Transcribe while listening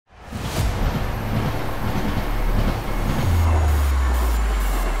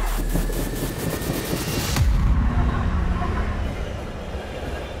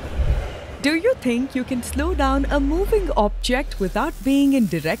Do you think you can slow down a moving object without being in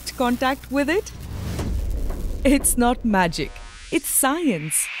direct contact with it? It's not magic, it's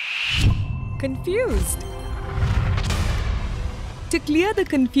science. Confused? To clear the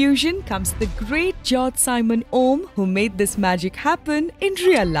confusion comes the great George Simon Ohm, who made this magic happen in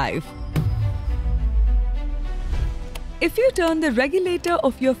real life. If you turn the regulator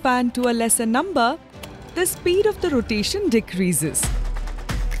of your fan to a lesser number, the speed of the rotation decreases.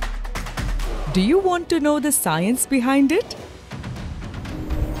 Do you want to know the science behind it?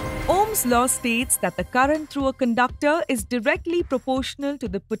 Ohm's law states that the current through a conductor is directly proportional to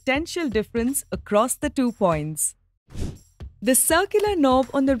the potential difference across the 2 points. The circular knob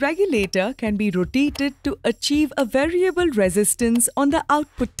on the regulator can be rotated to achieve a variable resistance on the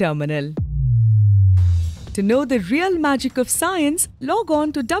output terminal. To know the real magic of science, log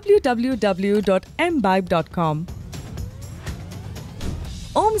on to www.embibe.com.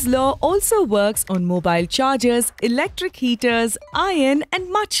 Ohm's law also works on mobile chargers, electric heaters, iron, and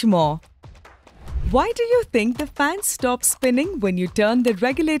much more. Why do you think the fan stops spinning when you turn the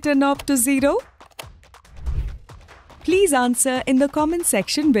regulator knob to 0? Please answer in the comment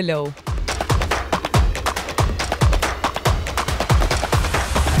section below.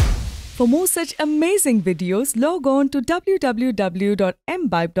 For more such amazing videos, log on to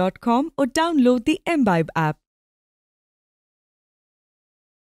www.embibe.com or download the Embibe app.